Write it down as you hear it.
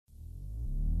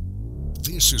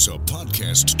This is a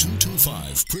Podcast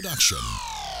 225 production.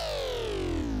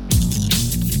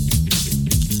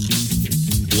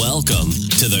 Welcome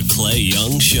to the Clay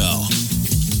Young Show.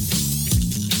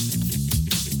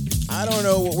 I don't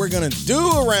know what we're going to do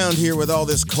around here with all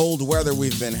this cold weather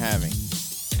we've been having.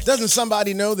 Doesn't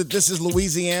somebody know that this is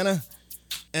Louisiana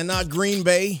and not Green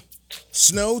Bay?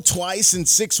 Snow twice in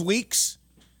 6 weeks?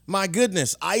 My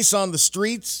goodness, ice on the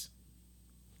streets.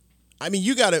 I mean,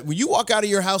 when you walk out of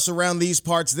your house around these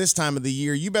parts this time of the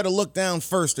year, you better look down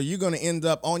first or you're going to end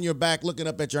up on your back looking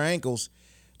up at your ankles.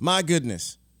 My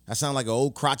goodness. I sound like an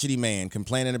old crotchety man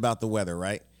complaining about the weather,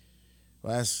 right?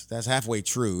 Well, that's halfway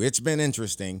true. It's been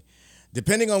interesting.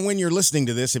 Depending on when you're listening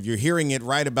to this, if you're hearing it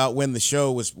right about when the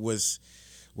show was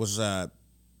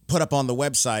put up on the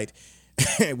website,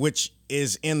 which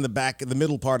is in the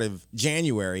middle part of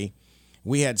January,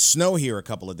 we had snow here a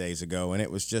couple of days ago, and it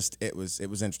was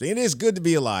interesting. It is good to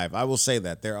be alive. I will say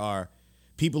that. There are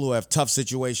people who have tough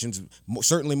situations,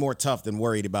 certainly more tough than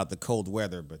worried about the cold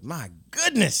weather, but my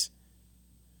goodness.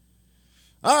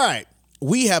 All right,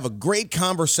 we have a great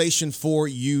conversation for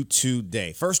you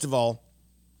today. First of all,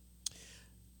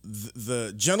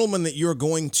 the gentleman that you're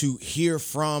going to hear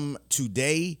from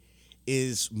today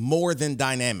is more than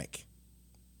dynamic.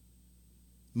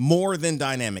 More than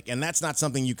dynamic. And that's not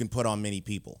something you can put on many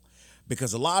people,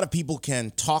 because a lot of people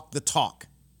can talk the talk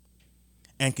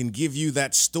and can give you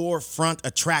that storefront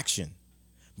attraction.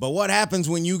 But what happens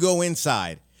when you go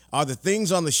inside? Are the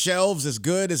things on the shelves as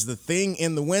good as the thing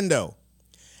in the window?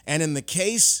 And in the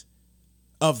case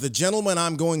of the gentleman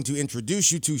I'm going to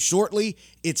introduce you to shortly,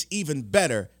 it's even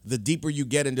better the deeper you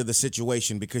get into the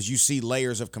situation, because you see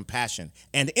layers of compassion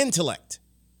and intellect.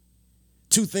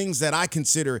 Two things that I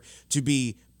consider to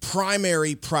be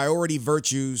primary priority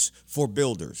virtues for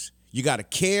builders. You got to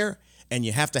care and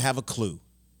you have to have a clue.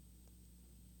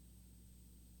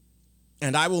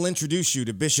 And I will introduce you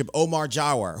to Bishop Omar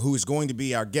Jawar, who is going to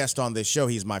be our guest on this show.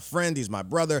 He's my friend. He's my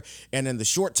brother. And in the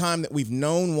short time that we've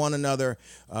known one another,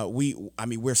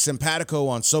 we're simpatico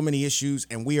on so many issues,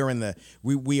 and we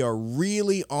are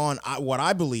really on what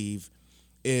I believe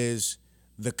is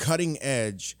the cutting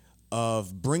edge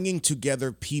of bringing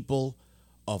together people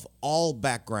of all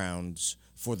backgrounds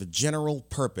for the general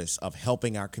purpose of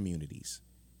helping our communities.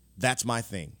 That's my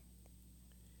thing.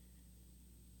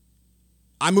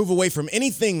 I move away from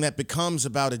anything that becomes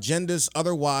about agendas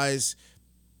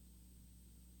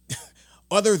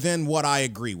other than what I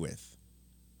agree with.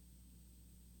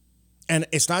 And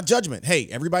it's not judgment. Hey,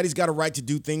 everybody's got a right to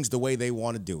do things the way they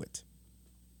want to do it.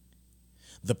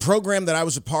 The program that I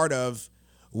was a part of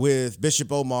with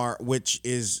Bishop Omar, which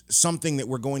is something that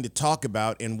we're going to talk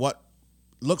about in what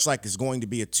looks like is going to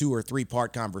be a 2 or 3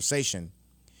 part conversation,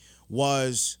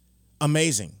 was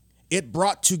amazing. It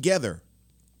brought together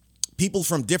people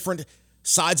from different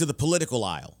sides of the political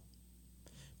aisle,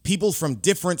 people from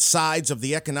different sides of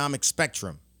the economic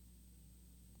spectrum,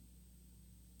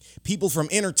 people from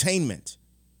entertainment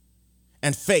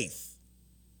and faith,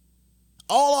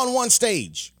 all on one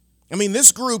stage. I mean,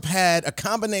 this group had a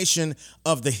combination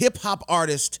of the hip-hop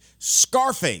artist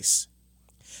Scarface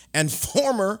and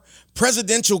former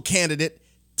presidential candidate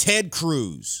Ted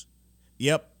Cruz.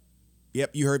 Yep,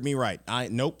 you heard me right. I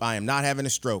am not having a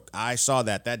stroke. I saw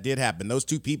that. That did happen. Those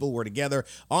two people were together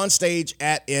on stage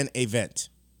at an event.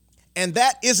 And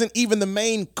that isn't even the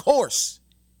main course.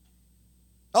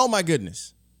 Oh, my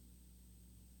goodness.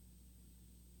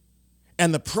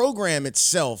 And the program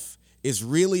itself is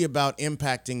really about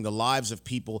impacting the lives of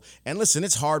people. And listen,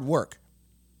 it's hard work.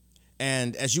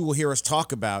 And as you will hear us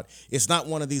talk about, it's not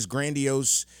one of these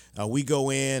grandiose, we go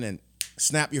in and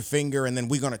snap your finger and then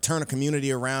we're going to turn a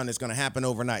community around. It's going to happen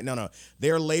overnight. No.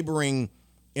 They're laboring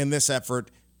in this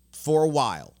effort for a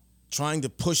while, trying to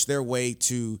push their way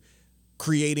to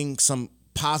creating some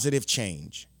positive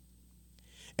change.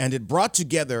 And it brought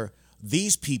together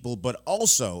these people, but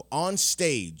also on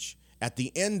stage at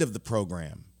the end of the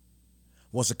program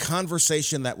was a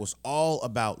conversation that was all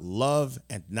about love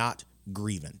and not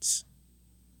grievance.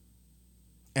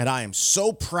 And I am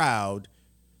so proud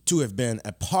to have been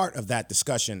a part of that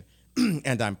discussion,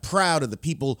 and I'm proud of the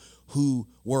people who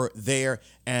were there,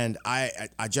 and I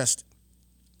just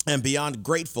am beyond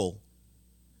grateful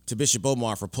to Bishop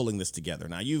Omar for pulling this together.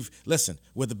 Now, listen,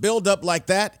 with a build-up like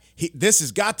that, this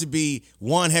has got to be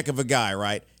one heck of a guy,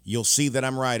 right? You'll see that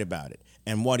I'm right about it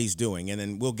and what he's doing, and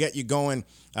then we'll get you going.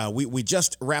 We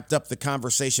just wrapped up the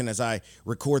conversation as I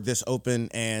record this open,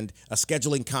 and a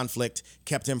scheduling conflict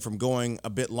kept him from going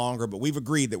a bit longer, but we've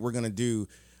agreed that we're going to do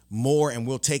more, and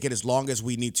we'll take it as long as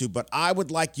we need to. But I would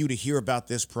like you to hear about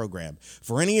this program.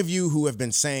 For any of you who have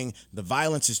been saying the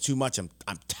violence is too much, I'm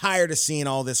tired of seeing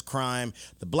all this crime,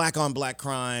 the black on black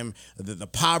crime, the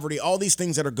poverty, all these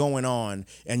things that are going on,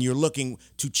 and you're looking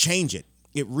to change it.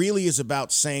 It really is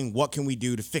about saying, what can we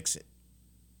do to fix it?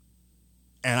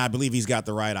 And I believe he's got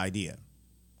the right idea.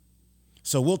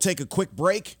 So we'll take a quick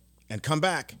break and come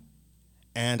back,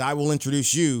 and I will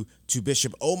introduce you to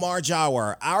Bishop Omar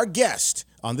Jawar, our guest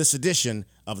on this edition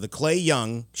of The Clay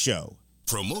Young Show.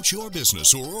 Promote your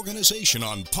business or organization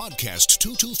on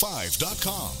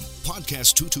podcast225.com.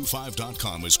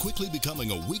 Podcast225.com is quickly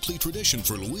becoming a weekly tradition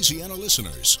for Louisiana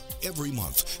listeners. Every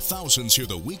month, thousands hear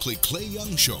the weekly Clay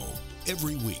Young Show.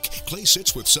 Every week, Clay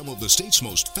sits with some of the state's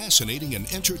most fascinating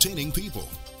and entertaining people.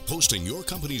 Posting your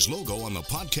company's logo on the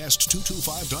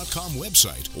podcast225.com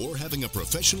website or having a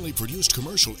professionally produced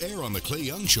commercial air on The Clay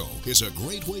Young Show is a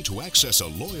great way to access a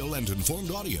loyal and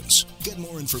informed audience. Get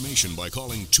more information by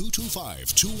calling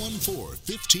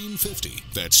 225-214-1550.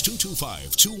 That's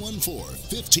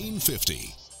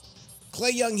 225-214-1550.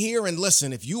 Clay Young here, and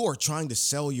listen, if you are trying to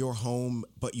sell your home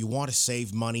but you want to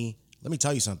save money, let me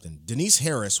tell you something. Denise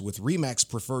Harris with RE/MAX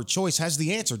Preferred Choice has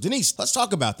the answer. Denise, let's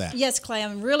talk about that. Yes, Clay,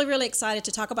 I'm really, really excited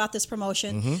to talk about this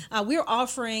promotion. We're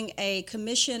offering a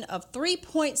commission of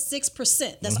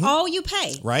 3.6%. That's all you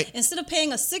pay. Right. Instead of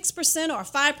paying a 6% or a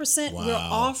 5%, we're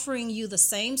offering you the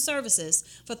same services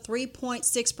for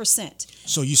 3.6%.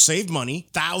 So you save money,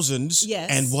 thousands. Yes.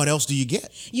 And what else do you get?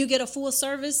 You get a full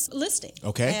service listing.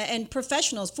 Okay. And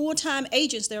professionals, full-time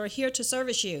agents that are here to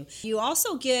service you. You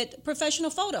also get professional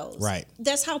photos. Right.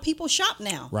 That's how people shop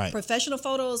now. Right. Professional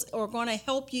photos are going to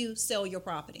help you sell your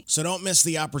property. So don't miss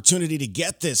the opportunity to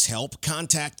get this help.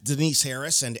 Contact Denise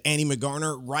Harris and Annie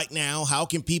McGarner right now. How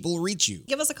can people reach you?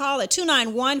 Give us a call at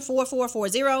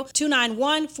 291-4440,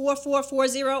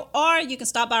 291-4440, or you can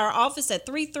stop by our office at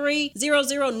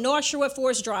 3300 North Sherwood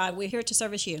Forest Drive. We're here to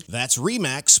service you. That's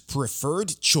RE/MAX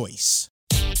Preferred Choice.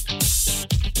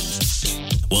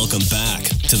 Welcome back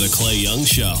to the Clay Young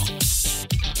Show.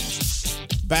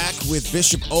 Back with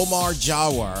Bishop Omar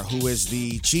Jawar, who is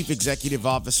the Chief Executive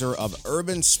Officer of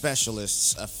Urban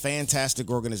Specialists, a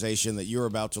fantastic organization that you're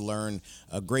about to learn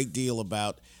a great deal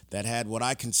about, that had what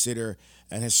I consider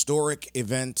an historic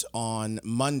event on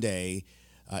Monday,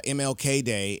 MLK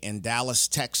Day in Dallas,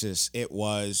 Texas. It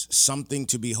was something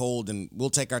to behold, and we'll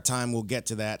take our time. We'll get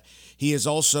to that. He is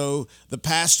also the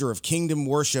pastor of Kingdom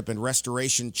Worship and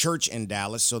Restoration Church in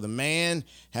Dallas, so the man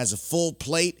has a full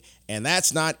plate. And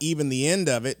that's not even the end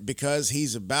of it, because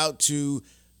he's about to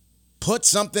put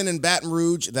something in Baton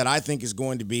Rouge that I think is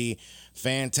going to be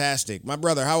fantastic. My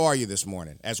brother, how are you this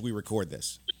morning as we record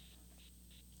this?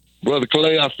 Brother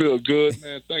Clay, I feel good,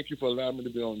 man. Thank you for allowing me to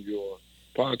be on your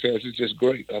podcast. It's just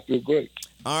great. I feel great.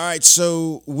 All right,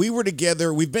 so we were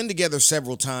together. We've been together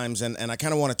several times, and I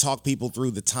kind of want to talk people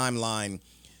through the timeline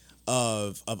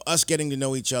of us getting to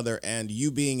know each other and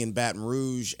you being in Baton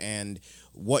Rouge and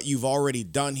what you've already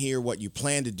done here, what you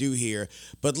plan to do here.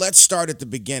 But let's start at the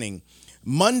beginning.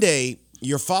 Monday,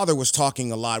 your father was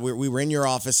talking a lot. We were in your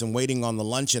office and waiting on the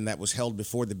luncheon that was held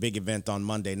before the big event on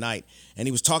Monday night. And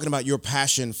he was talking about your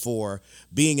passion for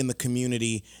being in the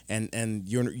community and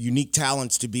your unique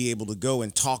talents to be able to go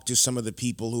and talk to some of the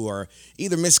people who are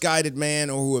either misguided,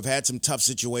 man, or who have had some tough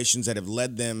situations that have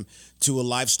led them to a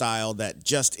lifestyle that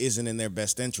just isn't in their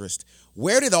best interest.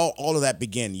 Where did all of that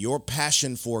begin? Your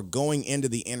passion for going into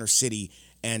the inner city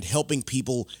and helping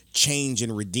people change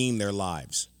and redeem their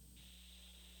lives?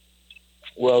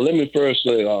 Well, let me first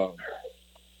say,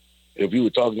 if you were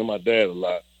talking to my dad a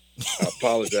lot, I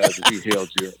apologize if he held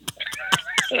you.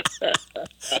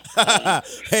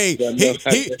 Hey,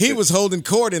 he was holding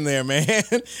court in there, man.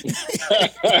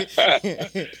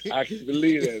 I can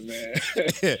believe that, man.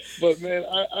 But, man,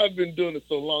 I've been doing it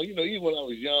so long. You know, even when I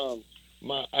was young,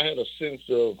 I had a sense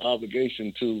of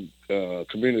obligation to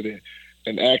community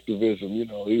and activism. You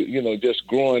know, just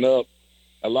growing up,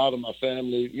 a lot of my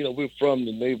family, you know, we're from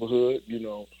the neighborhood. You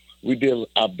know, we did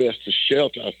our best to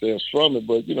shelter ourselves from it.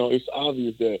 But, you know, it's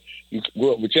obvious that you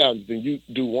grow up with challenges and you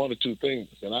do one or two things.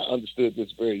 And I understood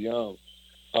this very young.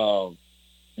 You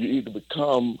either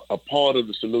become a part of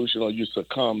the solution or you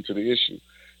succumb to the issue.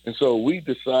 And so we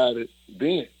decided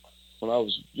then, when I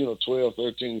was, 12,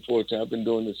 13, 14, I've been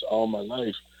doing this all my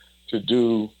life, to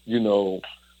do,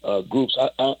 groups.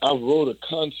 I wrote a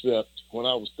concept when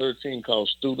I was 13 called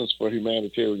Students for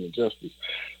Humanitarian Justice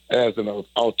as an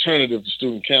alternative to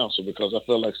student council, because I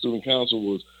felt like student council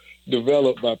was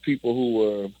developed by people who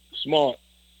were smart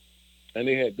and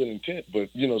they had good intent. But,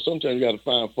 sometimes you got to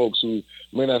find folks who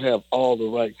may not have all the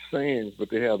right sayings, but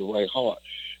they have the right heart.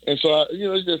 And so,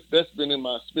 that's been in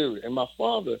my spirit. And my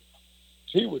father,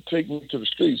 he would take me to the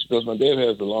streets because my dad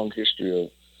has a long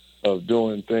history of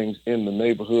doing things in the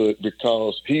neighborhood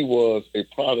because he was a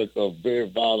product of very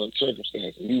violent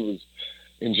circumstances. He was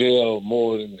in jail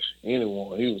more than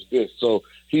anyone. He was this. So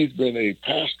he's been a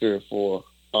pastor for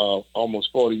almost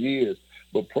 40 years.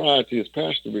 But prior to his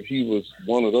pastorate, he was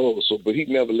one of those. But he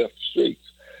never left the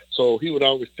streets. So he would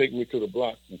always take me to the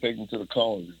blocks and take me to the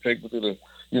corners and take me to the,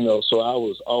 so I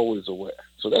was always aware.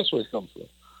 So that's where it comes from.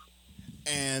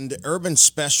 And Urban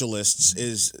Specialists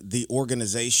is the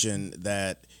organization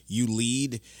that you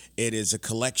lead. It is a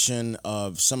collection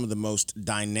of some of the most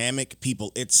dynamic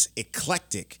people. It's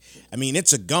eclectic. I mean,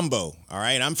 it's a gumbo, all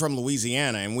right? I'm from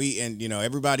Louisiana, and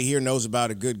everybody here knows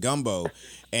about a good gumbo,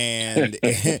 and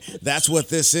that's what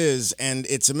this is, and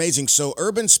it's amazing. So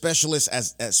Urban Specialists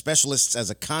as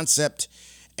a concept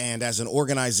and as an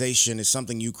organization is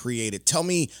something you created. Tell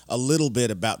me a little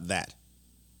bit about that.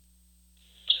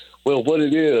 Well, what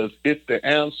it is, it's the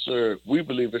answer. We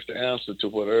believe it's the answer to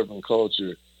what urban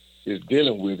culture is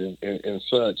dealing with and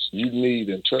such. You need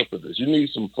interpreters. You need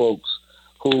some folks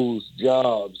whose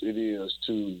jobs it is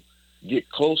to get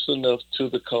close enough to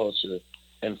the culture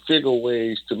and figure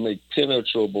ways to make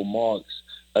penetrable marks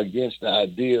against the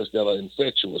ideas that are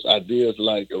infectious. Ideas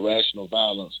like irrational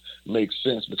violence make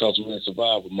sense because we're in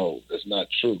survival mode. That's not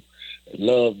true.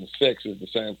 Love and sex is the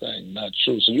same thing, not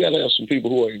true. So you got to have some people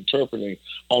who are interpreting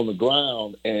on the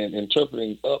ground and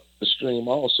interpreting up the stream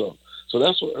also. So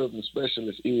that's what Urban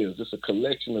Specialist is. It's a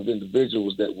collection of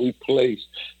individuals that we place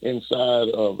inside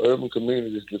of urban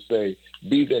communities to say,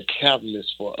 be that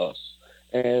catalyst for us.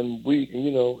 And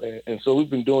and so we've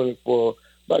been doing it for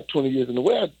about 20 years. And the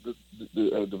way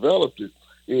I developed it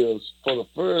is for the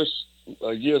first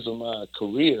years of my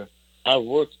career, I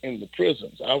worked in the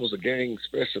prisons. I was a gang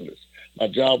specialist. My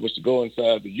job was to go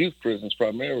inside the youth prisons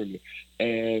primarily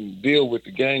and deal with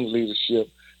the gang leadership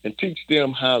and teach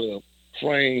them how to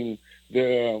frame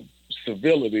their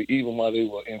civility even while they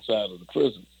were inside of the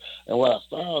prisons. And what I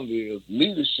found is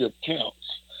leadership counts.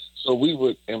 So we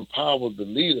would empower the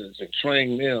leaders and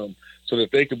train them so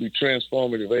that they could be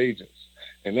transformative agents.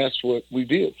 And that's what we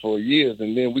did for years.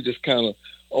 And then we just kind of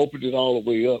opened it all the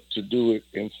way up to do it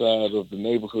inside of the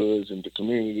neighborhoods and the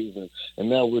communities. And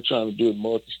now we're trying to do it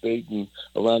multi-state and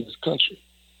around this country.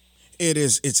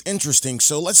 It's interesting.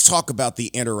 So let's talk about the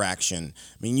interaction.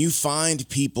 I mean, you find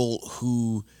people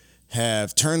who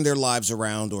have turned their lives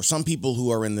around, or some people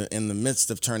who are in the midst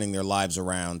of turning their lives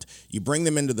around. You bring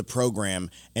them into the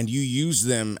program and you use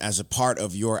them as a part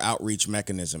of your outreach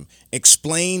mechanism.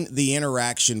 Explain the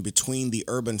interaction between the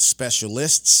urban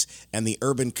specialists and the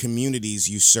urban communities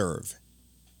you serve.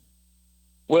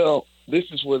 Well, this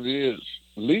is what it is.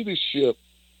 Leadership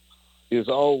is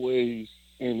always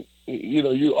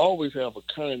you always have a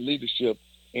current leadership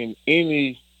in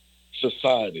any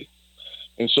society.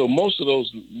 And so most of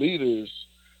those leaders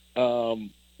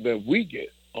that we get,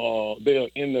 they are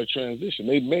in their transition.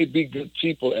 They may be good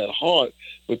people at heart,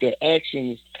 but their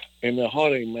actions and their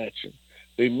heart ain't matching.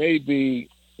 They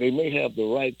may have the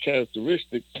right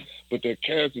characteristics, but their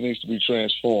character needs to be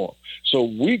transformed. So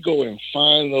we go and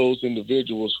find those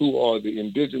individuals who are the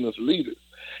indigenous leaders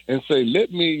and say,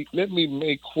 let me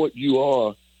make what you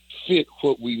are fit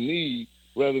what we need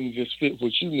rather than just fit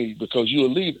what you need because you're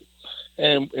a leader.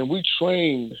 And we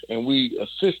train and we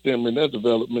assist them in their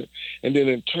development. And then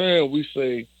in turn, we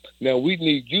say, now we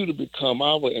need you to become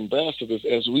our ambassadors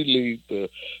as we lead the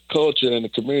culture and the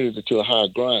community to a higher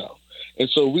ground. And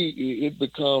so it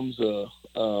becomes a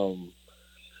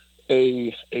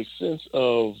sense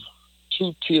of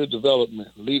two-tier development,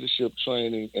 leadership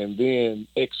training, and then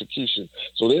execution.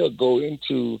 So they'll go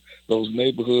into those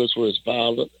neighborhoods where it's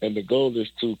violent, and the goal is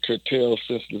to curtail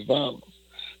senseless violence.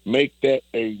 Make that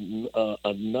a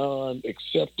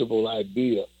non-acceptable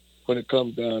idea when it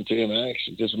comes down to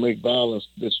interaction. Just make violence,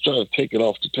 just try to take it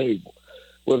off the table.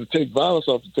 Well, to take violence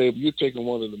off the table, you're taking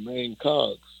one of the main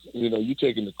cogs. You're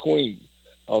taking the queen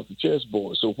off the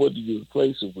chessboard. So what do you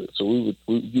replace it with? So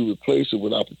you replace it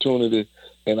with opportunity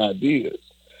and ideas.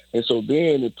 And so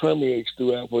then it permeates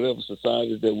throughout whatever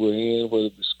societies that we're in, whether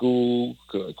it's school,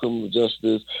 criminal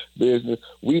justice, business.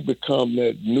 We become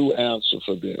that new answer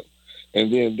for them. And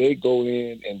then they go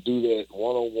in and do that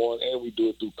one-on-one, and we do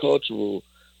it through cultural,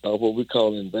 what we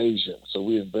call invasion. So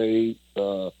we invade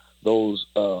those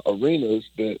arenas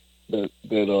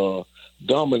that are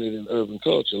dominant in urban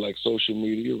culture, like social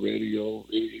media, radio.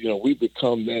 We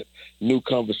become that new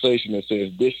conversation that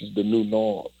says this is the new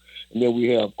norm. And then we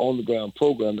have on-the-ground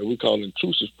programs that we call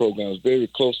intrusive programs, very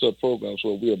close-up programs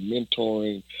where we are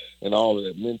mentoring and all of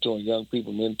that, mentoring young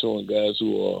people, mentoring guys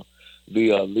who are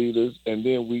the leaders, and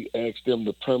then we ask them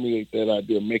to permeate that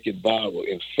idea, make it viral,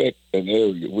 infect an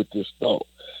area with this thought.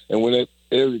 And when that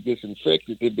area gets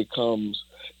infected,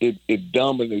 it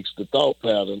dominates the thought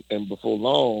pattern, and before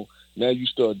long, now you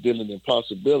start dealing in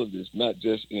possibilities, not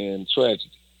just in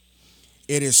tragedy.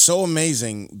 It is so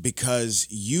amazing because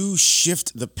you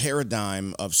shift the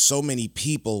paradigm of so many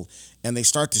people, and they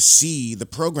start to see, the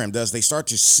program does, they start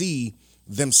to see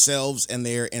themselves and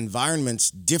their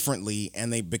environments differently,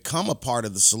 and they become a part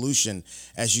of the solution,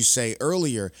 as you say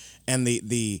earlier. And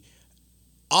the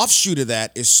offshoot of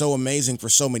that is so amazing for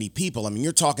so many people. I mean,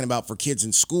 you're talking about for kids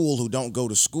in school who don't go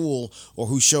to school or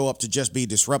who show up to just be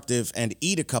disruptive and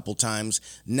eat a couple times,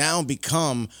 now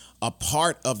become a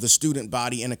part of the student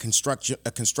body in a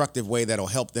constructive way that'll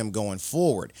help them going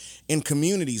forward. In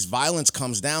communities, violence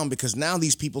comes down because now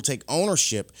these people take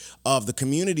ownership of the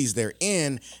communities they're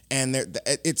in, and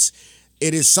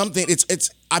it is something.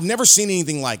 I've never seen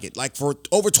anything like it. Like, for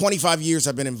over 25 years,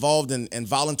 I've been involved in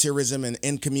volunteerism and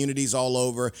in communities all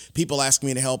over. People ask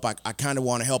me to help. I kind of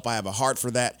want to help. I have a heart for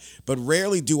that. But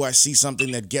rarely do I see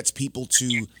something that gets people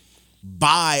to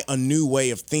buy a new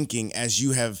way of thinking, as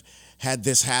you have had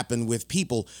this happen with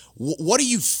people. What do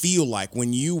you feel like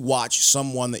when you watch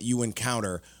someone that you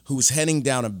encounter who's heading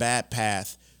down a bad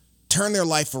path, turn their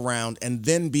life around, and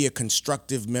then be a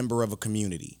constructive member of a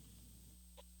community?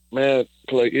 Man,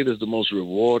 Clay, it is the most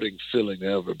rewarding feeling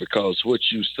ever, because what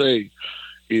you say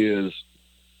is,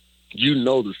 you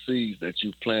know, the seeds that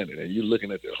you've planted and you're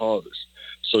looking at the harvest.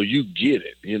 So you get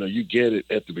it. You get it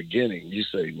at the beginning. You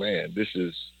say, man, this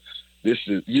is,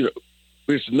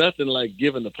 it's nothing like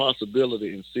giving the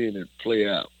possibility and seeing it play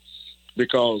out.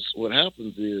 Because what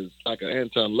happens is, like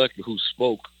Anton Luckey, who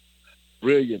spoke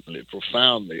brilliantly,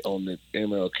 profoundly on the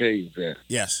MLK event.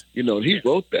 Yes. He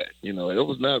wrote that. It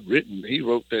was not written. He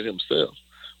wrote that himself.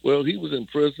 Well, he was in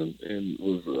prison and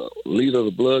was a leader of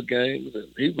the blood gangs, and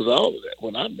he was all of that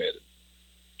when I met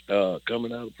him,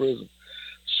 coming out of prison.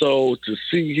 So to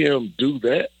see him do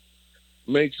that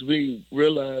makes me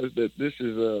realize that this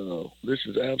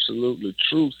is absolutely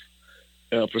truth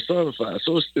personified.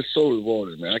 So it's so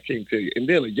rewarding, man. I can't tell you. And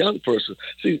then a young person,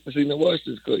 see, now watch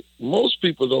this. Most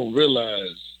people don't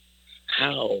realize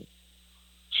how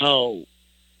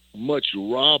much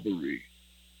robbery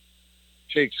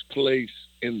takes place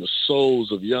in the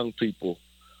souls of young people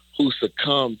who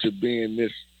succumb to being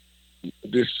this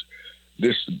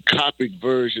copied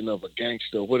version of a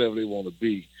gangster or whatever they want to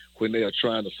be when they are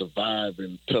trying to survive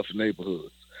in tough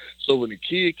neighborhoods. So when a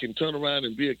kid can turn around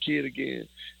and be a kid again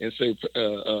and say,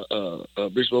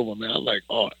 Bishop Omar, man, I like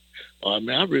art. Man,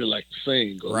 I really like to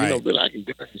sing. Or, right. Really, I can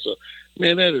dance. So,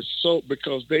 man, that is so,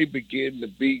 because they begin to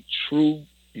be true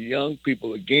young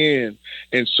people again.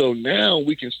 And so now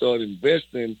we can start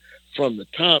investing from the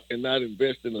top and not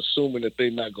investing assuming that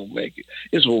they're not going to make it.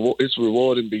 It's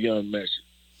rewarding beyond measure.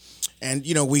 And,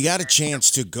 we got a chance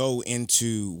to go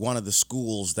into one of the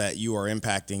schools that you are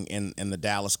impacting in the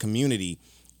Dallas community.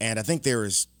 And I think there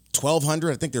is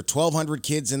 1,200. I think there are 1,200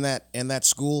 kids in that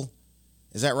school.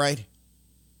 Is that right?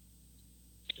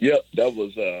 Yep, that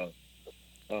was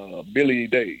Billy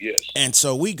Day, yes. And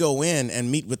so we go in and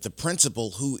meet with the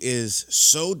principal, who is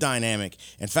so dynamic.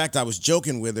 In fact, I was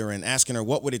joking with her and asking her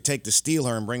what would it take to steal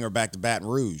her and bring her back to Baton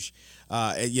Rouge,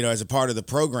 as a part of the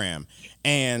program.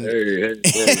 And hey.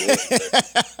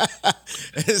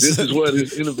 This is what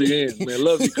this interview ends, man.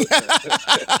 Love you.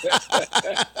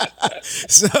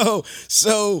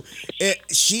 So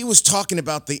she was talking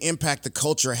about the impact the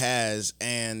culture has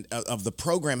and of the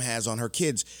program has on her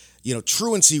kids.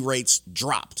 Truancy rates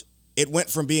dropped. It went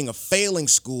from being a failing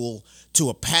school to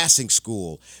a passing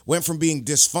school, went from being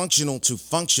dysfunctional to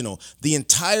functional. The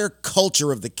entire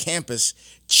culture of the campus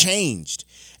changed.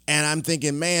 And I'm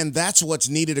thinking, man, that's what's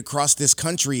needed across this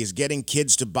country, is getting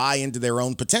kids to buy into their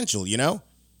own potential, Man,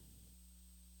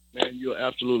 you're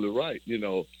absolutely right.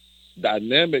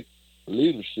 Dynamic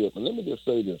leadership. And let me just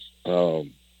say this, before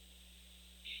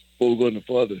we go any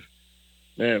further,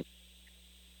 man,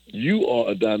 you are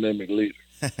a dynamic leader.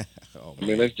 I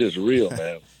mean, that's just real,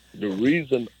 man. The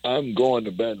reason I'm going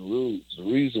to Baton Rouge, the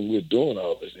reason we're doing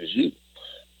all this is you.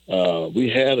 We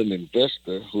had an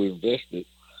investor who invested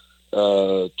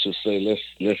to say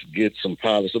let's get some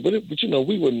pilots, but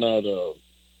we were not.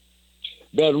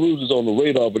 Baton Rouge is on the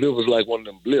radar, but it was like one of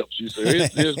them blips. You say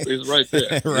it's right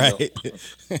there, right?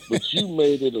 But you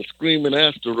made it a screaming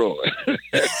asteroid.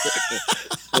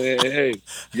 Hey,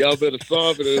 y'all better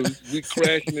solve it, or we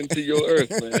crashing into your earth,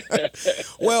 man.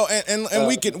 Well, and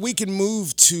we can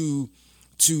move to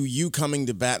you coming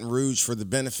to Baton Rouge for the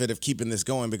benefit of keeping this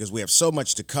going, because we have so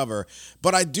much to cover.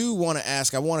 But I do want to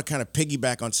ask, I want to kind of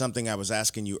piggyback on something I was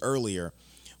asking you earlier.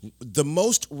 the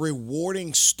most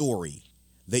rewarding story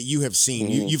that you have seen.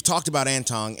 You've talked about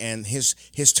Antong and his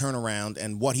turnaround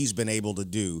and what he's been able to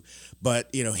do,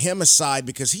 but him aside,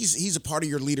 because he's a part of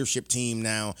your leadership team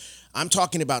now. I'm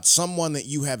talking about someone that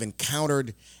you have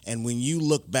encountered, and when you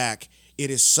look back, it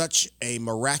is such a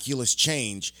miraculous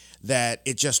change that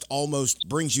it just almost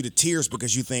brings you to tears,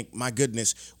 because you think, my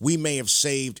goodness, we may have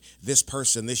saved this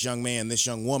person, this young man, this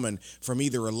young woman from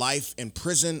either a life in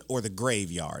prison or the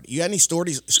graveyard. You got any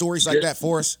stories like that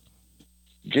for us?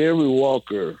 Gary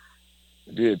Walker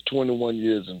did 21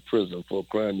 years in prison for a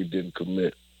crime he didn't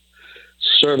commit.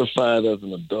 Certified as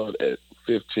an adult at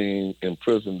 15,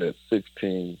 imprisoned at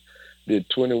 16, did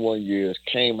 21 years,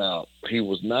 came out. He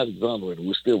was not exonerated.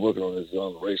 We're still working on his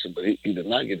exoneration, but he did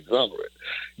not get exonerated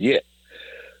yet.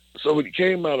 So when he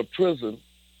came out of prison,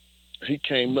 he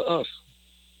came to us.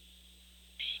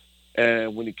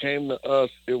 And when he came to us,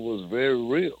 it was very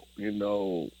real,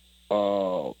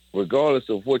 regardless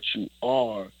of what you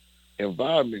are,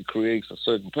 environment creates a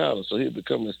certain pattern. So he'd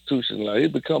become institutionalized.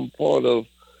 He'd become part of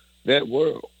that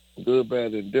world, good,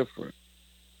 bad, and different.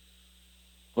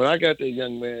 When I got that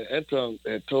young man, Antong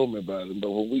had told me about him,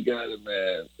 but when we got him,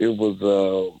 man, it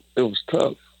was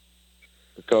tough,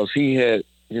 because he had,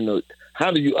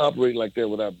 how do you operate like that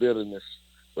without bitterness,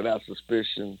 without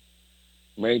suspicion,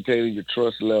 maintaining your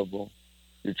trust level,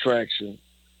 your traction?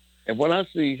 And when I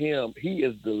see him, he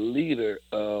is the leader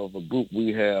of a group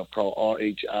we have called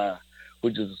RHI,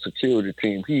 which is a security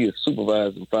team. He is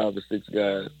supervising 5 or 6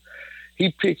 guys.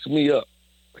 He picks me up.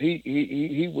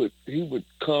 He would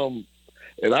come,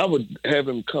 and I would have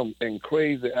him come in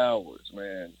crazy hours,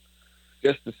 man,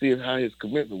 just to see how his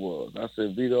commitment was. I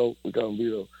said, Vito, we call him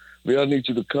Vito, I need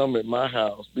you to come at my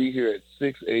house, be here at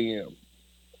 6 a.m.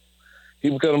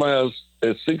 He would come to my house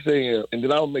at 6 a.m., and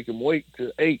then I would make him wait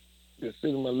till 8. Just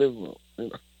sit in my living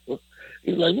room.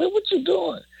 He's like, man, what you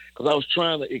doing? Because I was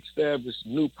trying to establish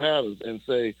new patterns and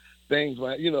say things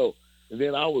like, and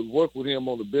then I would work with him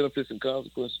on the benefits and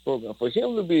consequences program. For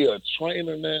him to be a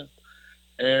trainer now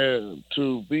and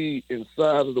to be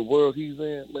inside of the world he's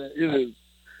in, man,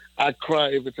 I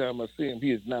cry every time I see him.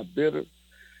 He is not bitter.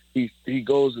 He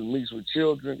goes and meets with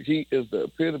children. He is the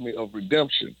epitome of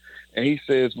redemption. And he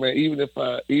says, man, even if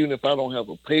I don't have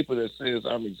a paper that says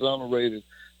I'm exonerated,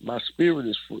 my spirit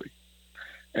is free.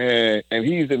 And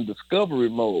he's in discovery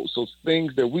mode. So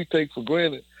things that we take for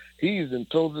granted, he's in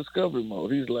total discovery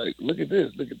mode. He's like, look at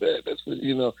this, look at that. That's what,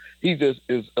 he just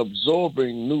is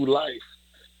absorbing new life.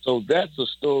 So that's a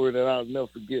story that I'll never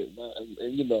forget.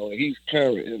 And he's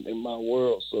current in my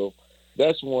world. So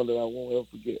that's one that I won't ever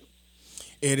forget.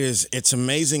 It's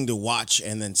amazing to watch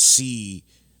and then see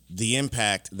the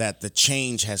impact that the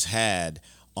change has had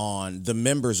on the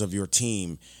members of your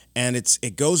team. And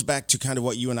it goes back to kind of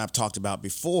what you and I've talked about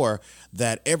before,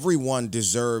 that everyone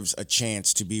deserves a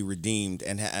chance to be redeemed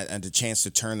and a chance to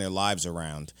turn their lives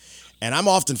around. And I'm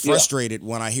often frustrated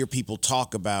when I hear people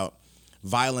talk about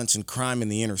violence and crime in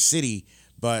the inner city,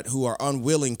 but who are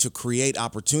unwilling to create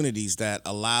opportunities that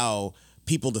allow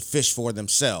people to fish for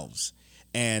themselves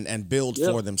and build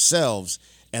for themselves.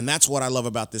 And that's what I love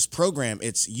about this program.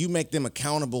 It's you make them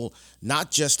accountable,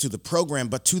 not just to the program,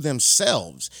 but to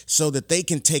themselves, so that they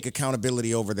can take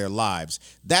accountability over their lives.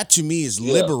 That to me is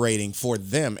liberating for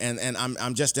them. And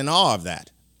I'm just in awe of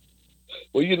that.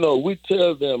 Well, we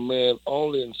tell them, man,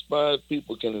 only inspired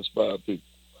people can inspire people.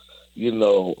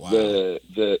 Wow.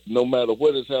 That no matter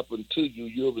what has happened to you,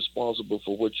 you're responsible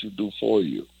for what you do for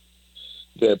you.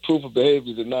 That proof of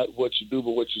behavior is not what you do,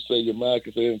 but what you say. Your mind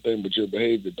can say anything, but your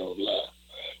behavior don't lie.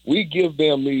 We give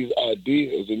them these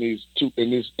ideas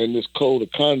and this code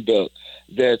of conduct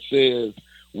that says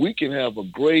we can have a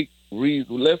great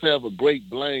reason. Let's have a great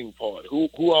blame party. Who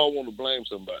all want to blame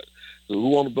somebody? So who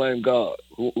want to blame God?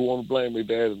 Who want to blame their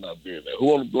dad and not being there? Who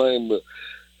want to blame the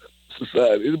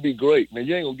society? It'll be great. Now,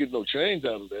 you ain't going to get no change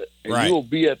out of that. And right. You'll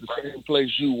be at the same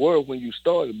place you were when you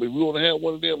started. But if we want to have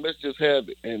one of them, let's just have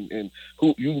it. And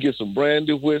you can get some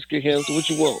brandy, whiskey, Hennessy, what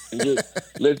you want. And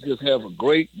let's just have a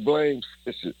great blame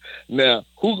session. Now,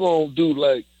 who's going to do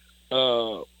like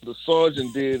the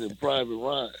sergeant did in Private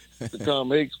Ryan, the Tom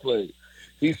Hanks played?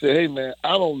 He said, hey, man,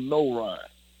 I don't know Ryan.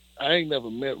 I ain't never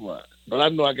met Ryan, but I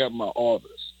know I got my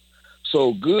orders.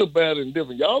 So good, bad, and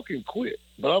different. Y'all can quit,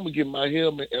 but I'm going to get my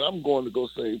helmet, and I'm going to go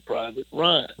save Private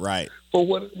Ryan. Right. For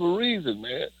whatever reason,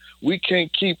 man. We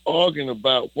can't keep arguing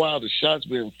about why the shots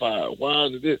being fired, why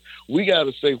did this. We got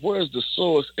to say, where's the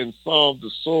source, and solve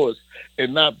the source,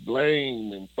 and not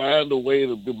blame and find a way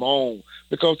to bemoan,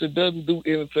 because it doesn't do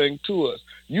anything to us.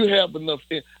 You have enough.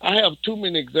 I have too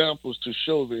many examples to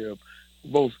show them,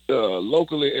 both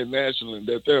locally and nationally,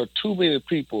 that there are too many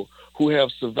people who have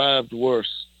survived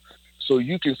worse so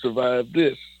you can survive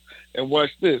this. And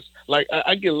watch this. Like,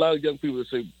 I get a lot of young people that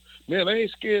say, man, I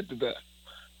ain't scared to die.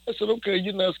 I said, okay,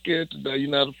 you're not scared to die.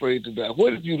 You're not afraid to die.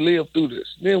 What if you live through this?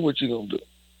 Then what you going to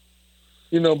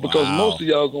do? Because most of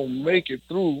y'all going to make it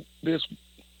through this,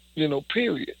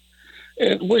 period.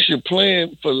 And what's your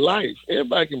plan for life?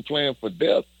 Everybody can plan for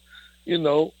death.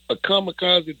 A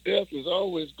kamikaze death is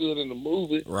always good in a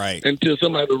movie. Right. Until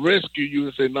somebody rescue you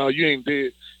and say, no, you ain't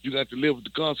dead. You got to live with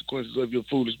the consequences of your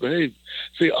foolish behavior.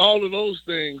 See, all of those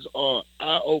things are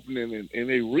eye-opening and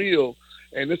they real,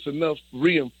 and it's enough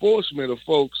reinforcement of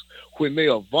folks when they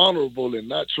are vulnerable and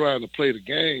not trying to play the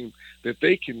game that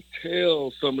they can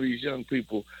tell some of these young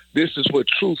people, this is what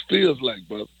truth feels like,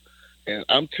 brother. And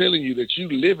I'm telling you that you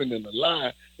living in a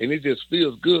lie, and it just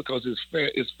feels good because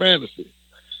it's fantasy.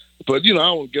 But I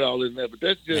don't want to get all in there. But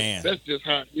that's just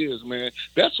how it is, man.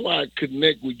 That's why I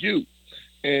connect with you,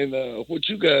 and what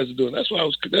you guys are doing. That's why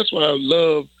I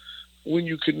love when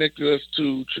you connected us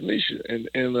to Tranisha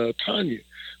and Tanya,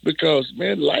 because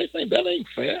man, life ain't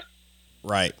fair.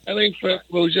 Right. That ain't fair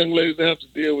for those young ladies to have to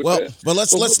deal with that. Well,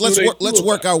 let's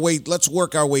work our way. Let's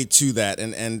work our way to that,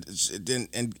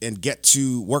 and get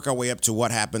to work our way up to what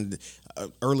happened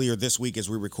earlier this week as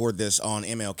we record this on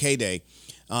MLK Day.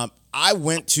 I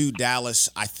went to Dallas,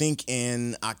 I think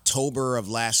in October of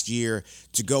last year,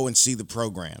 to go and see the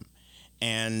program.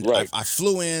 And right. I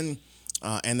flew in,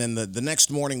 and then the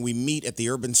next morning we meet at the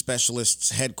Urban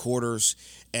Specialists headquarters,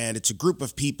 and it's a group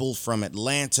of people from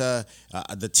Atlanta,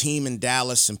 the team in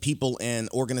Dallas, and people in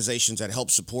organizations that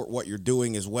help support what you're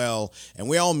doing as well. And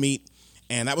we all meet,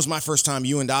 and that was my first time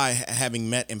you and I having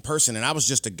met in person, and I was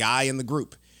just a guy in the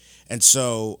group. And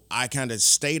so I kind of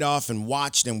stayed off and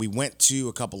watched, and we went to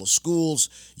a couple of schools.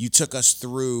 You took us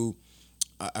through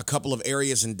a couple of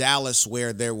areas in Dallas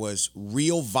where there was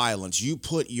real violence. You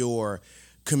put your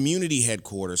community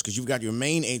headquarters, because you've got your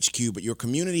main HQ, but your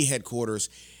community headquarters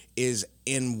is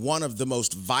in one of the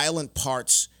most violent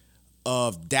parts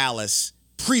of Dallas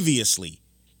previously,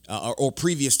 or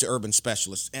previous to Urban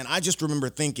Specialists. And I just remember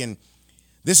thinking,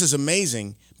 this is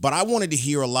amazing, but I wanted to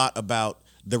hear a lot about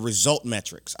the result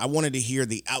metrics. I wanted to hear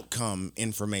the outcome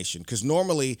information, because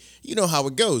normally, you know how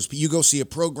it goes. You go see a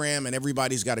program and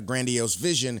everybody's got a grandiose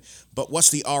vision, but what's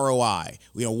the ROI?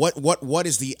 What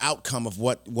is the outcome of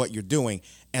what you're doing?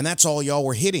 And that's all y'all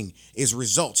were hitting is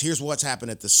results. Here's what's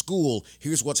happened at the school.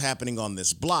 Here's what's happening on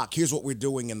this block. Here's what we're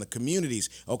doing in the communities.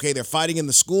 Okay, they're fighting in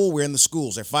the school. We're in the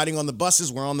schools. They're fighting on the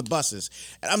buses. We're on the buses.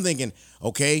 And I'm thinking,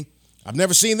 okay, I've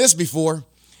never seen this before.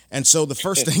 And so the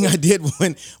first thing I did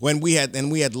when we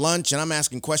had lunch, and I'm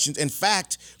asking questions. In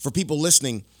fact, for people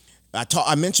listening,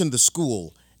 I mentioned the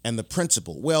school and the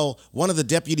principal. Well, one of the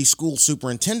deputy school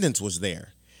superintendents was there,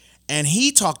 and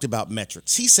he talked about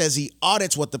metrics. He says he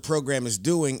audits what the program is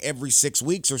doing every 6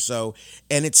 weeks or so,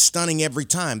 and it's stunning every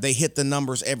time. They hit the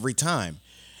numbers every time.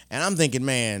 And I'm thinking,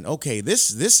 man, okay,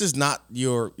 this is not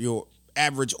your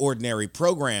average ordinary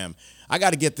program. I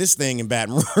got to get this thing in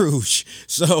Baton Rouge.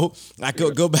 So I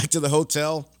go back to the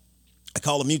hotel. I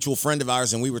call a mutual friend of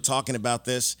ours, and we were talking about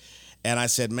this. And I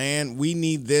said, man, we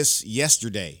need this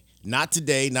yesterday. Not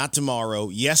today, not tomorrow,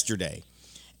 yesterday.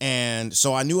 And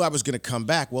so I knew I was going to come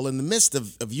back. Well, in the midst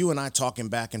of you and I talking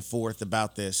back and forth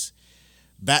about this,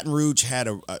 Baton Rouge had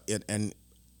an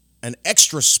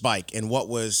extra spike in what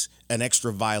was an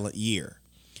extra violent year.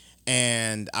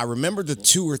 And I remember the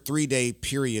 2 or 3 day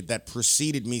period that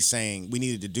preceded me saying we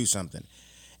needed to do something.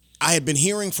 I had been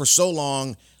hearing for so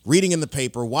long, reading in the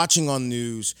paper, watching on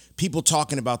news, people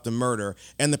talking about the murder,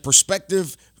 and the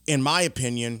perspective, in my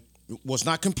opinion, was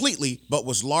not completely, but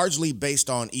was largely based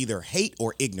on either hate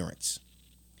or ignorance.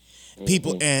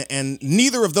 People, and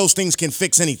neither of those things can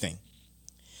fix anything.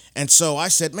 And so I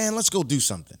said, man, let's go do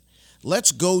something.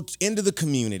 Let's go into the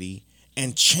community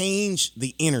and change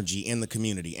the energy in the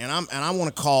community. And I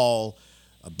want to call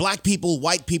black people,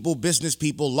 white people, business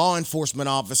people, law enforcement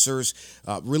officers,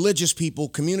 religious people,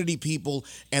 community people,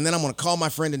 and then I'm going to call my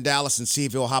friend in Dallas and see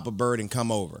if he'll hop a bird and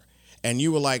come over. And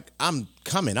you were like, I'm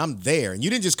coming, I'm there. And you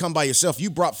didn't just come by yourself, you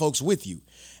brought folks with you.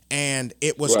 And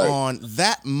it was on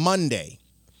that Monday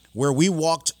where we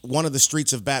walked one of the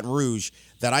streets of Baton Rouge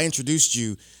that I introduced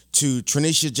you to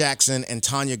Tranisha Jackson and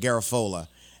Tanya Garafola.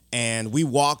 And we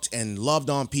walked and loved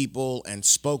on people and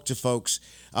spoke to folks.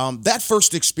 That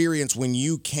first experience when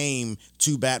you came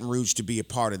to Baton Rouge to be a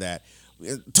part of that,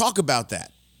 talk about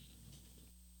that.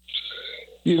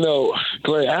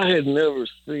 Clay, I had never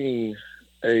seen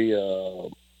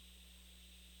an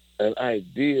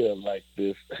idea like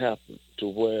this happen to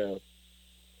where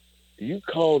you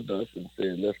called us and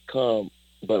said, let's come.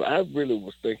 But I really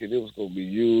was thinking it was going to be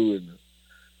you and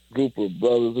group of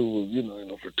brothers who was,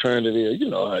 in a fraternity. You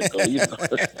know how it goes,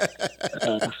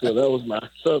 So that was my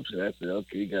assumption. I said,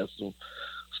 okay, you got some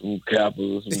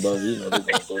Kappas, some brothers, they're going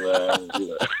to go around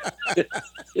and,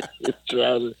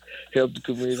 try to help the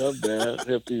community. I'm down,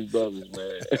 help these brothers,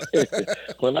 man.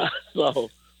 When I saw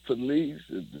police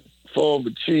and former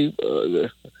chief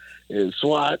and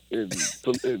SWAT and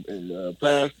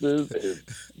pastors and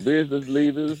business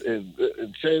leaders and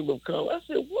Chamber of Commerce,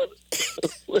 I said,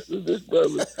 what is this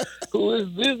brother? Who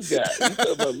is this guy? You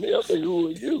talking about me? I said, who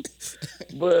are you?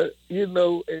 But,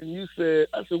 and you said,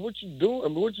 I said, what you doing? I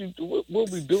mean, what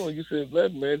we doing? You said,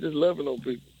 man, just loving on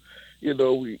people.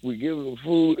 We giving them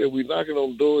food and we knocking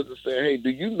on doors and saying, hey, do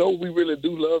you know we really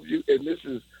do love you? And this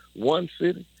is one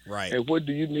city. Right. And what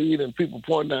do you need? And people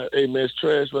pointing out, hey, man, it's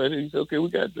trash right here. You say, okay, we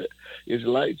got that. It's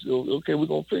lights. Okay, we're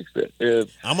going to fix that.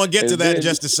 And I'm going to get to that in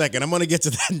just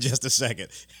a second.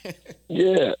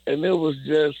 Yeah, and it was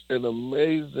just an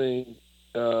amazing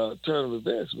turn of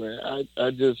events, man.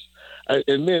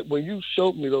 And then when you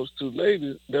showed me those two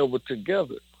ladies that were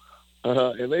together,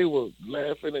 and they were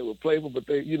laughing, they were playful, but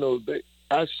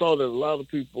I saw that a lot of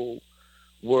people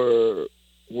were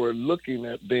looking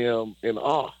at them in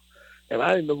awe. And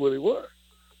I didn't know who they were.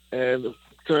 And it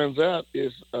turns out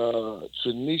it's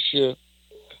Tanisha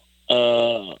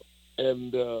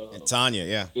and Tanya,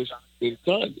 yeah. It's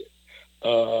Tanya.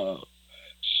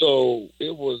 So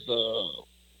it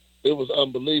was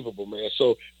unbelievable, man.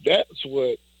 So that's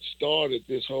what started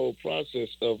this whole process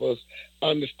of us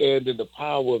understanding the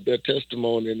power of their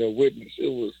testimony and their witness.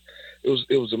 It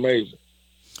was amazing.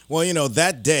 Well,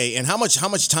 that day, and how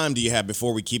much time do you have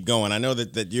before we keep going? I know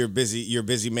that you're busy. You're a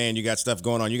busy man. You got stuff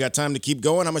going on. You got time to keep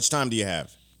going? How much time do you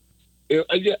have? Yeah,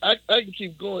 I can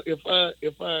keep going.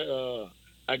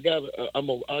 I gotta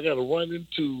run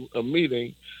into a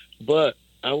meeting, but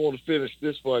I want to finish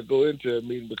this before I go into a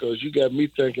meeting because you got me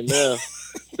thinking now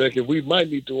that we might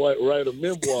need to write a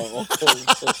memoir on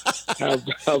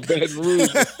how Baton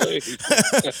Rouge was saved.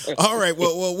 All right.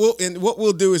 Well, what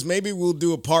we'll do is maybe we'll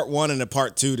do a part 1 and a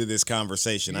part 2 to this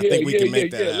conversation. I think we can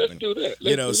make that happen. Let's do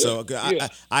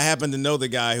that. I happen to know the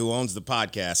guy who owns the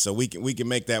podcast, so we can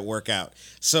make that work out.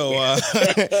 So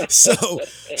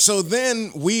so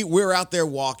then we're out there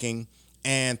walking.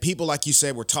 And people, like you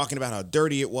said, were talking about how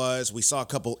dirty it was. We saw a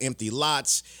couple empty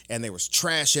lots, and there was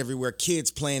trash everywhere, kids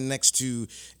playing next to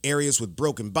areas with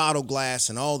broken bottle glass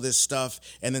and all this stuff,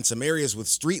 and then some areas with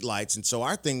street lights. And so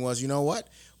our thing was, you know what?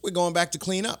 We're going back to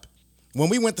clean up. When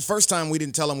we went the first time, we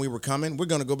didn't tell them we were coming. We're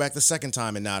going to go back the second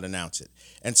time and not announce it.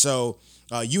 And so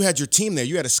you had your team there.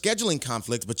 You had a scheduling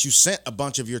conflict, but you sent a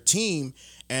bunch of your team,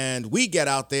 and we get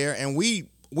out there, and we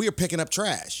are picking up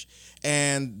trash.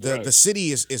 And the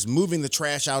city is moving the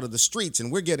trash out of the streets,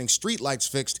 and we're getting street lights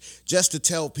fixed just to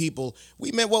tell people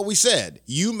we meant what we said.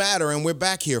 You matter, and we're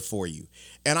back here for you.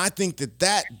 And I think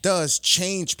that does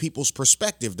change people's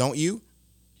perspective, don't you?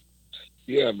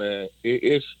 Yeah, man.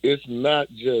 It's not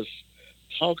just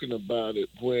talking about it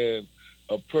when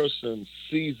a person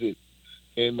sees it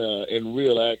in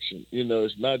real action.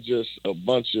 It's not just a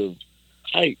bunch of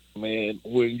hype, man.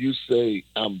 When you say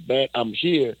I'm back, I'm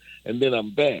here, and then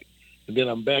I'm back. And then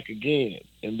I'm back again,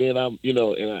 and then I'm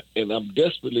I'm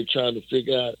desperately trying to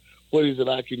figure out what is it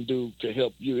I can do to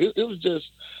help you. It was just,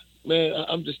 man,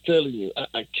 I'm just telling you,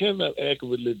 I cannot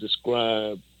accurately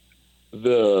describe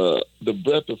the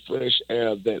breath of fresh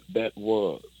air that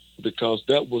was, because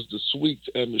that was the Sweets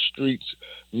and the Streets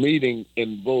meeting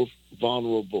in both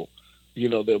vulnerable. They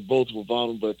both were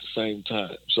vulnerable at the same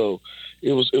time. So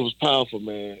it was powerful,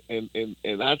 man.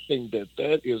 And I think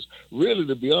that is really,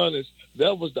 to be honest,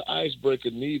 that was the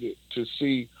icebreaker needed to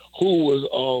see who was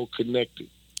all connected.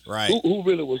 Right. Who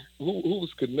really was who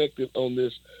was connected on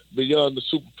this beyond the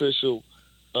superficial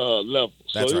level.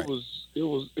 So That's right. It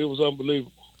was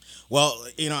unbelievable. Well,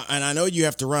 and I know you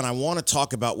have to run. I want to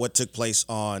talk about what took place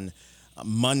on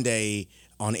Monday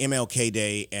on MLK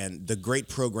Day and the great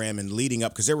program and leading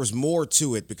up, because there was more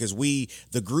to it, because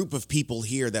the group of people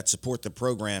here that support the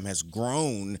program has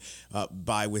grown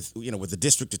with the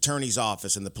district attorney's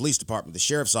office and the police department, the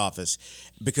sheriff's office,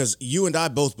 because you and I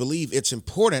both believe it's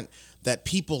important that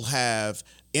people have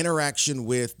interaction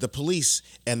with the police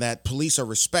and that police are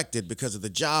respected because of the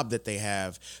job that they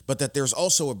have, but that there's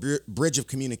also a bridge of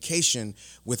communication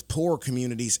with poor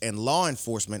communities and law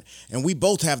enforcement. And we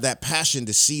both have that passion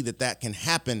to see that can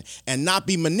happen and not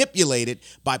be manipulated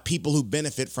by people who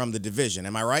benefit from the division.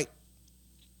 Am I right?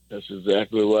 That's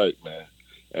exactly right, man.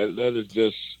 That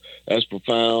is that's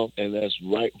profound, and that's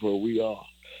right where we are.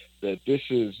 That this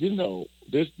is,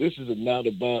 this is not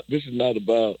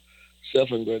about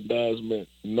self-aggrandizement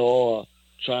nor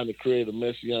trying to create a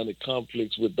messianic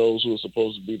conflict with those who are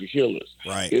supposed to be the healers.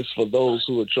 Right. It's for those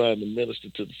who are trying to minister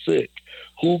to the sick.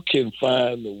 Who can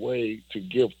find a way to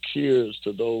give cures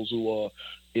to those who are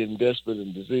in desperate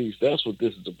and disease? That's what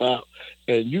this is about.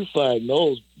 And you find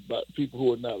those people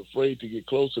who are not afraid to get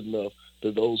close enough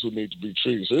to those who need to be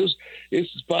treated. So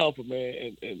it's just powerful,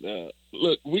 man. And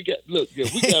look, we got to do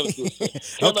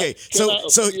it. Okay, so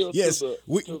yes,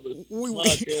 we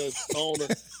podcast owner,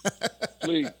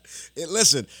 please.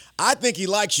 Listen, I think he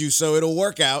likes you, so it'll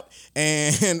work out,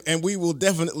 and we will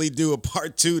definitely do a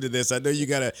part 2 to this. I know you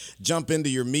got to jump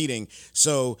into your meeting,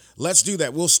 so let's do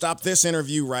that. We'll stop this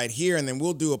interview right here, and then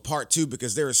we'll do a part 2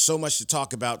 because there is so much to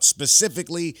talk about,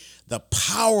 specifically the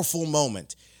powerful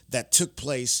moment that took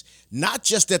place, not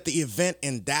just at the event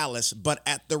in Dallas, but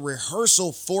at the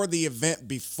rehearsal for the event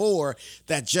before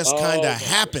that just kind of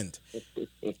happened.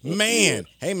 Man,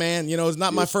 hey man, it's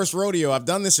not my first rodeo. I've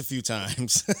done this a few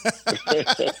times.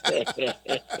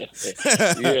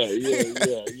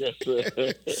 Yes, sir.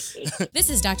 This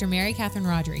is Dr. Mary Catherine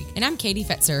Rodrigue, and I'm Katie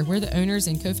Fetzer. We're the owners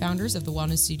and co-founders of The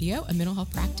Wellness Studio, a mental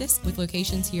health practice with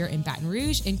locations here in Baton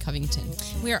Rouge and Covington.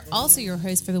 We are also your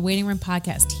hosts for the Waiting Room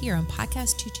Podcast here on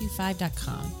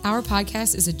podcast225.com. Our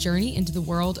podcast is a journey into the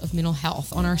world of mental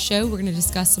health. On our show, we're going to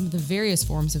discuss some of the various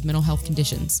forms of mental health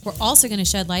conditions. We're also going to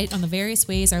shed light on the various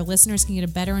ways our listeners can get a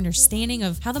better understanding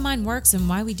of how the mind works and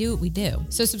why we do what we do.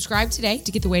 So subscribe today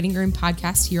to get the Waiting Room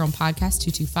Podcast here on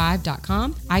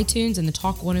podcast225.com, iTunes, and the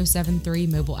Talk 1073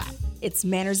 mobile app. It's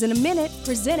Manners in a Minute,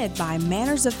 presented by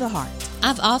Manners of the Heart.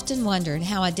 I've often wondered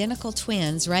how identical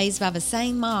twins raised by the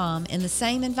same mom in the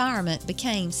same environment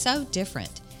became so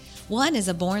different. One is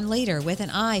a born leader with an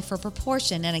eye for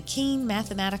proportion and a keen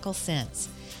mathematical sense.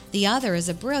 The other is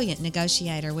a brilliant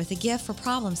negotiator with a gift for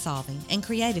problem solving and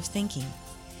creative thinking.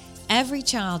 Every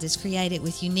child is created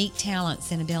with unique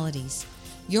talents and abilities.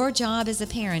 Your job as a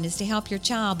parent is to help your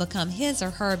child become his or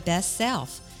her best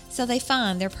self so they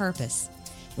find their purpose.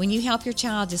 When you help your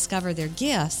child discover their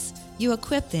gifts, you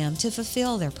equip them to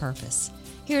fulfill their purpose.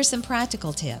 Here are some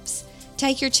practical tips.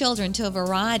 Take your children to a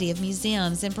variety of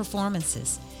museums and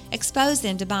performances. Expose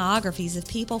them to biographies of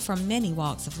people from many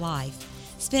walks of life.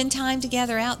 Spend time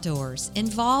together outdoors.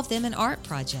 Involve them in art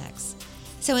projects.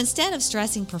 So instead of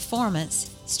stressing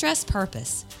performance, stress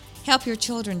purpose. Help your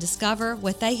children discover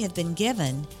what they have been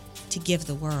given to give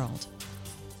the world.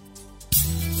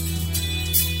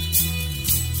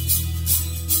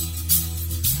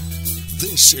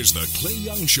 This is The Clay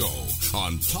Young Show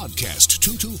on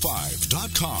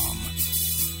podcast225.com.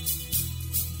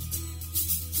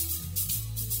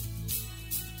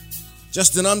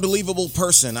 Just an unbelievable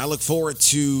person. I look forward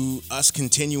to us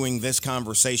continuing this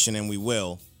conversation, and we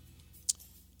will.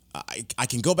 I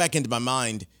can go back into my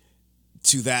mind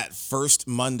to that first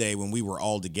Monday when we were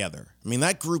all together. I mean,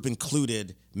 that group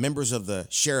included members of the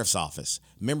sheriff's office,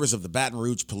 members of the Baton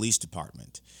Rouge Police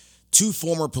Department, 2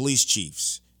 former police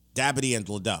chiefs, Dabadie and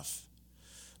LaDuff,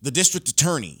 the district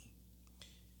attorney,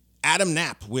 Adam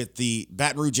Knapp with the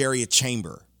Baton Rouge Area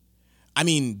Chamber. I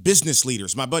mean, business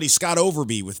leaders, my buddy Scott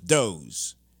Overby with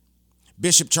Doze.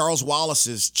 Bishop Charles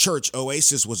Wallace's church,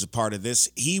 Oasis, was a part of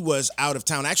this. He was out of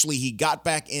town. Actually, he got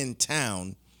back in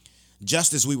town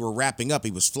just as we were wrapping up. He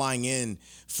was flying in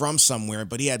from somewhere,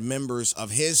 but he had members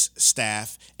of his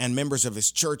staff and members of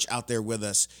his church out there with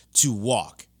us to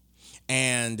walk.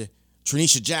 And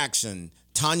Tranisha Jackson,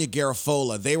 Tanya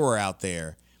Garafola, they were out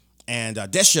there. And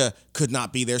Desha could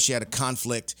not be there. She had a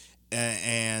conflict,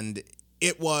 and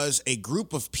it was a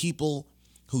group of people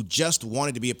who just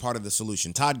wanted to be a part of the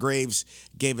solution. Todd Graves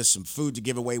gave us some food to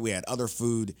give away. We had other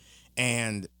food,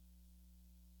 and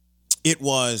it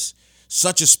was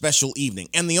such a special evening.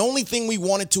 And the only thing we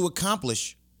wanted to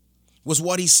accomplish was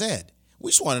what he said.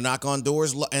 We just want to knock on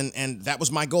doors, and that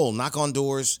was my goal. Knock on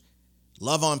doors,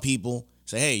 love on people,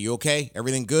 say, hey, you okay?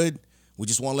 Everything good? We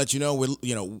just want to let you know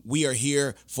we are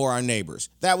here for our neighbors.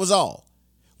 That was all.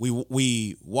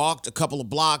 We walked a couple of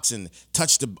blocks and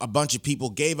touched a bunch of people,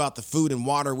 gave out the food and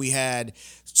water we had,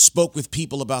 spoke with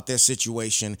people about their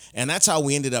situation, and that's how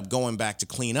we ended up going back to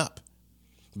clean up,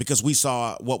 because we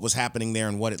saw what was happening there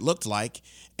and what it looked like,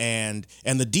 and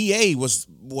the DA was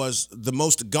the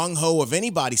most gung-ho of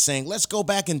anybody, saying, let's go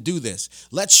back and do this.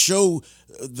 Let's show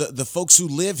the folks who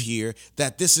live here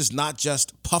that this is not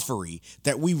just puffery,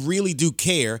 that we really do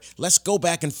care. Let's go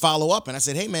back and follow up. And I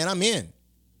said, hey, man, I'm in.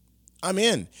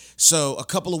 So a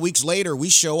couple of weeks later, we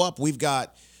show up. We've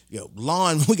got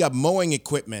lawn, we got mowing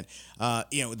equipment.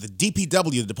 The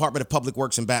DPW, the Department of Public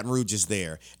Works in Baton Rouge, is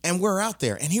there, and we're out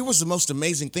there. And here was the most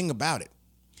amazing thing about it: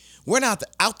 we're not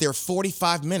out there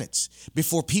 45 minutes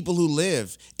before people who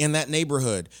live in that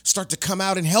neighborhood start to come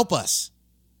out and help us.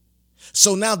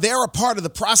 So now they're a part of the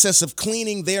process of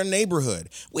cleaning their neighborhood.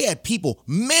 We had people,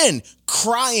 men,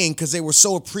 crying because they were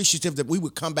so appreciative that we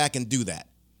would come back and do that.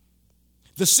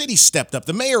 The city stepped up.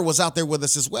 The mayor was out there with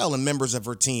us as well, and members of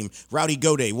her team. Rowdy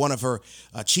Gode, one of her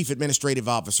chief administrative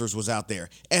officers, was out there.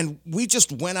 And we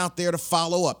just went out there to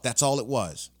follow up. That's all it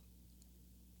was.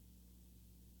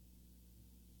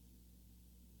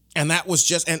 And that was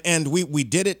just, and we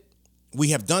did it.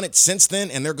 We have done it since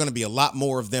then, and there are going to be a lot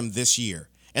more of them this year.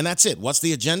 And that's it. What's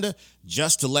the agenda?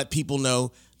 Just to let people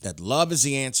know that love is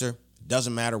the answer. It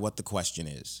doesn't matter what the question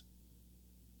is.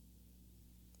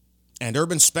 And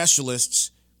urban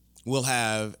specialists will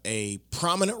have a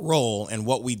prominent role in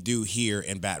what we do here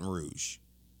in Baton Rouge.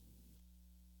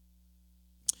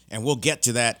 And we'll get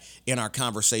to that in our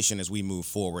conversation as we move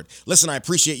forward. Listen, I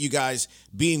appreciate you guys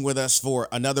being with us for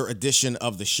another edition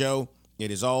of the show.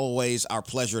 It is always our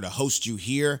pleasure to host you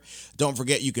here. Don't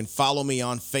forget, you can follow me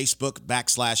on Facebook,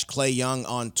 /Clay Young,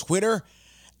 on Twitter,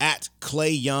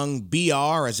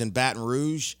 @ClayYoungBR, as in Baton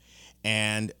Rouge,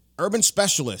 and Urban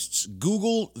Specialists.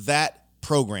 Google that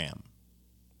program.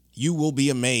 You will be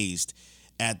amazed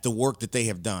at the work that they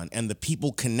have done and the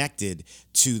people connected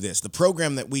to this. The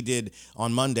program that we did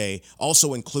on Monday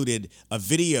also included a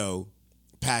video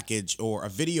package or a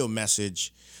video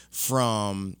message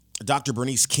from Dr.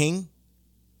 Bernice King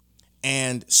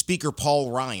and Speaker Paul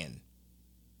Ryan.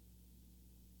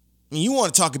 And you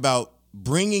want to talk about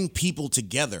bringing people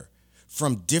together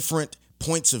from different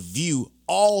points of view,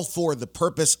 all for the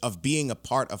purpose of being a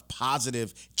part of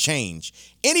positive change.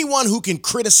 Anyone who can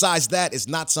criticize that is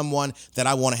not someone that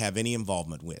I want to have any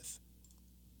involvement with.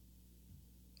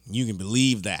 You can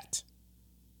believe that.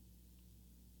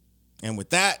 And with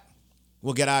that,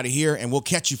 we'll get out of here and we'll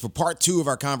catch you for part 2 of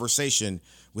our conversation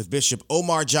with Bishop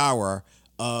Omar Jawar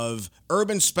of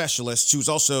Urban Specialists, who's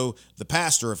also the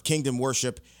pastor of Kingdom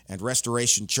Worship and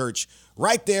Restoration Church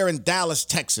right there in Dallas,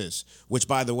 Texas, which,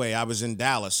 by the way, I was in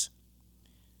Dallas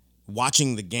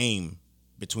watching the game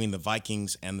between the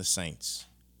Vikings and the Saints.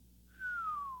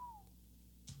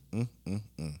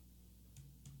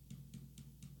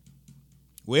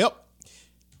 Well,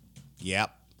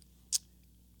 yep.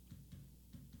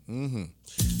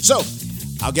 So,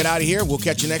 I'll get out of here. We'll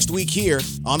catch you next week here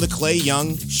on The Clay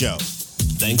Young Show.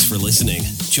 Thanks for listening.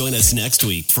 Join us next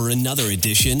week for another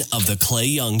edition of The Clay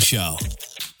Young Show.